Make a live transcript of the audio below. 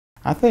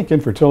I think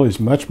infertility is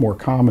much more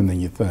common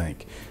than you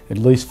think. At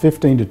least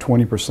 15 to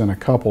 20% of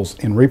couples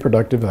in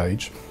reproductive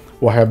age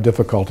will have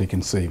difficulty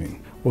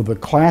conceiving. Well, the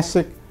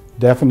classic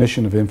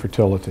definition of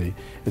infertility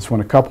is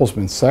when a couple's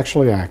been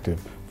sexually active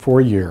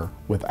for a year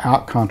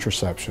without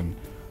contraception,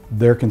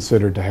 they're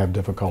considered to have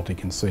difficulty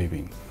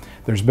conceiving.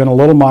 There's been a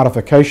little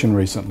modification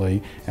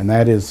recently, and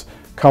that is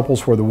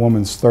couples where the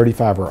woman's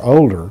 35 or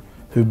older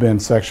who've been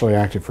sexually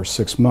active for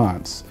 6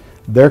 months,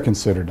 they're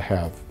considered to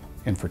have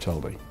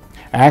infertility.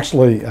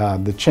 Actually,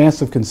 the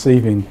chance of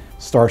conceiving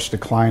starts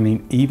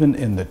declining even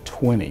in the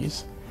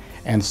 20s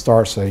and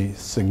starts a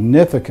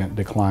significant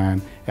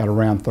decline at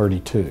around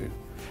 32.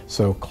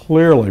 So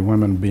clearly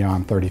women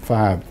beyond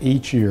 35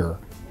 each year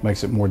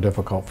makes it more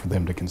difficult for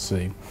them to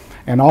conceive,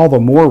 and all the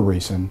more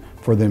reason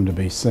for them to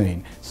be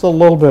seen. It's a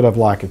little bit of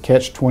like a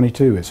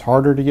catch-22. It's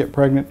harder to get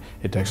pregnant,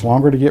 it takes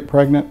longer to get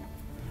pregnant,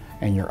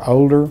 and you're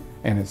older,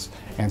 and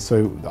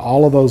so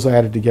all of those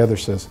added together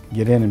says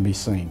get in and be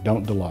seen,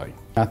 don't delay.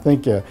 I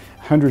think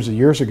hundreds of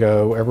years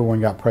ago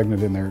everyone got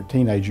pregnant in their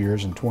teenage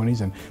years and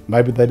 20s, and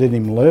maybe they didn't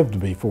even live to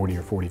be 40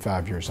 or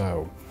 45 years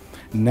old.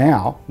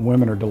 Now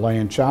women are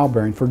delaying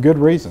childbearing for good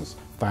reasons.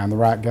 Find the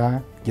right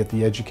guy, get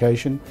the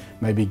education,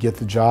 maybe get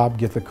the job,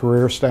 get the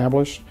career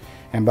established,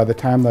 and by the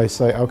time they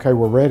say, okay,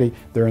 we're ready,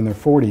 they're in their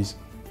 40s,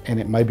 and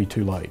it may be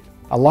too late.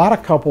 A lot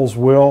of couples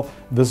will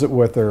visit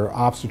with their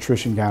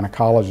obstetrician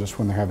gynecologist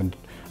when they're having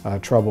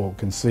trouble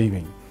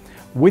conceiving.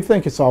 We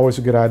think it's always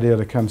a good idea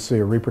to come see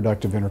a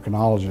reproductive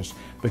endocrinologist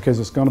because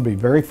it's going to be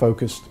very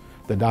focused,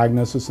 the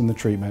diagnosis and the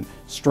treatment,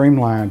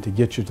 streamlined to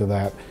get you to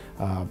that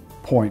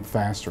point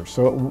faster.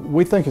 So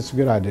we think it's a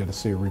good idea to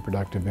see a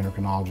reproductive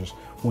endocrinologist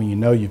when you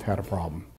know you've had a problem.